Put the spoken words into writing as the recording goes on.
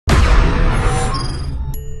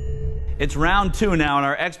It's round 2 now, and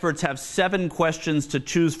our experts have 7 questions to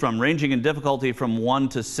choose from, ranging in difficulty from 1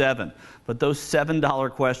 to 7. But those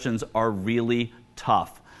 $7 questions are really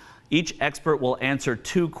tough. Each expert will answer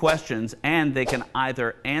 2 questions, and they can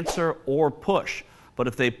either answer or push. But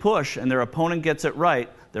if they push and their opponent gets it right,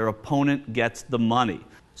 their opponent gets the money.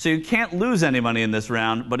 So you can't lose any money in this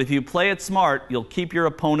round, but if you play it smart, you'll keep your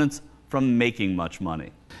opponents from making much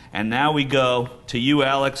money. And now we go to you,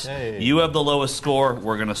 Alex. Hey. You have the lowest score.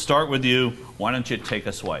 We're going to start with you. Why don't you take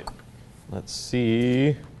a swipe? Let's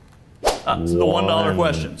see. It's the $1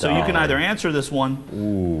 question. So you can either answer this one,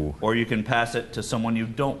 Ooh. or you can pass it to someone you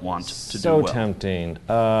don't want to do So well. tempting.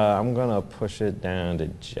 I'm going to push it down to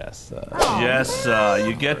Jessa. Yes,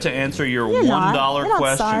 you get to answer your $1 You're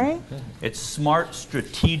question. sorry. It's smart,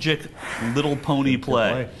 strategic, little pony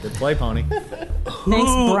play. Good play, Pony. Who,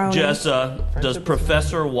 Brony. Jessa, does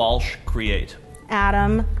Professor Walsh create?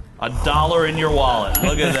 Adam. $1 in your wallet.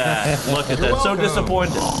 Look at that. Look at that. So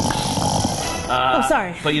disappointed. Oh,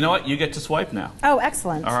 sorry. But you know what? You get to swipe now. Oh,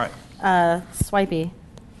 excellent. All right. Swipey.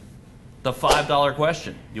 The $5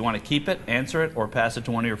 question. You want to keep it, answer it, or pass it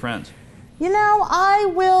to one of your friends? You know, I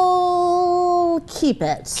will keep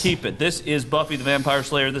it. Keep it. This is Buffy the Vampire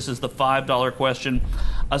Slayer. This is the $5 question.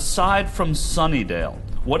 Aside from Sunnydale,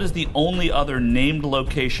 what is the only other named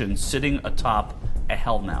location sitting atop a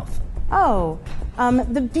hellmouth? Oh,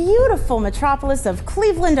 the beautiful metropolis of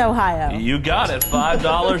Cleveland, Ohio. You got it.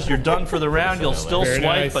 $5. You're done for the round. You'll still Very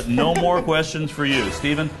swipe, nice. but no more questions for you.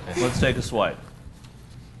 Steven, let's take a swipe.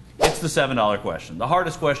 It's the $7 question. The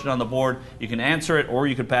hardest question on the board. You can answer it, or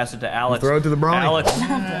you can pass it to Alex. Throw it to the brony.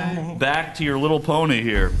 Alex, back to your little pony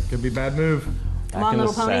here. Could be a bad move. Come on, in the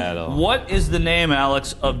little pony. saddle. What is the name,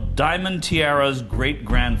 Alex, of Diamond Tiara's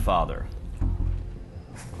great-grandfather?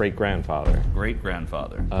 Great-grandfather.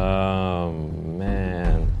 Great-grandfather.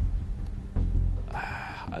 Man.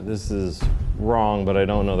 This is wrong, but I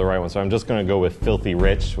don't know the right one, so I'm just going to go with Filthy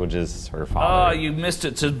Rich, which is her Oh, father. you missed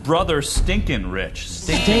it. It's his brother, Stinkin' Rich.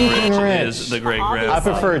 Stinkin' Rich. Is the I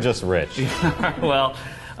great-grandfather. prefer just Rich. Well,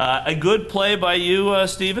 a good play by you,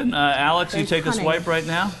 Steven. Alex, you take a cunning. swipe right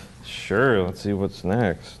now. Sure, let's see what's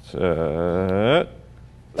next. The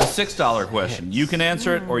 $6 question. You can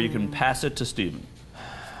answer it, or you can pass it to Steven.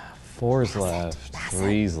 4's left,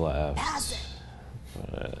 3's left. Pass it.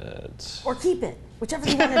 But Or keep it. Whichever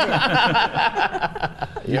you want to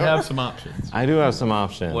You have some options. I do have some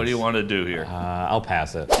options. What do you want to do here? I'll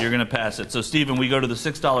pass it. You're going to pass it. So, Steven, we go to the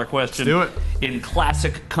 $6 question. Do it. In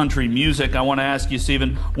classic country music, I want to ask you,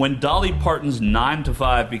 Steven, when Dolly Parton's 9 to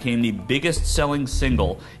 5 became the biggest selling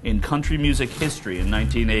single in country music history in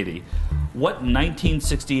 1980, what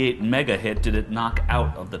 1968 mega hit did it knock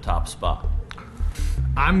out of the top spot?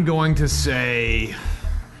 I'm going to say...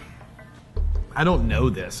 I don't know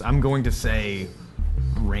this. I'm going to say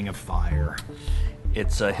Ring of Fire.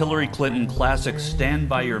 It's a Hillary Clinton classic, Stand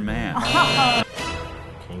By Your Man.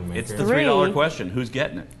 It's the Three. $3 question. Who's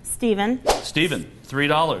getting it? Steven. Steven,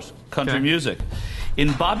 $3. Country Okay. music.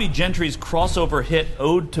 In Bobby Gentry's crossover hit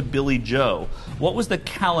Ode to Billy Joe, what was the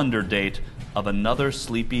calendar date of Another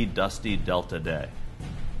Sleepy, Dusty Delta Day?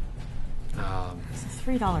 It's a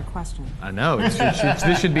 $3 question. I know.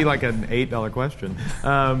 This should be like an $8 question.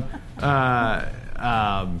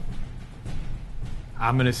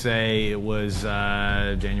 I'm going to say it was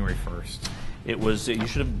January 1st. It was, you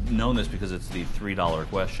should have known this because it's the $3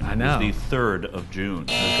 question. I know. It was the 3rd of June.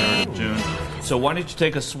 The 3rd of June. So why don't you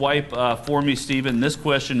take a swipe for me, Steven? This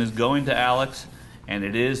question is going to Alex, and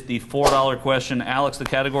it is the $4 question. Alex, the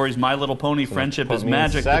category is My Little Pony, Friendship put is me in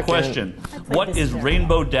Magic. The second. question, what this is very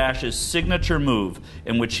Rainbow Dash's signature move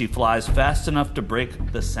in which she flies fast enough to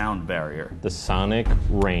break the sound barrier? The Sonic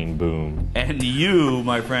Rain Boom. And you,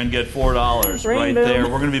 my friend, get $4 Rain right boom. there.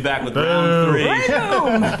 We're going to be back with round 3 Rain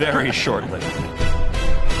boom. very shortly.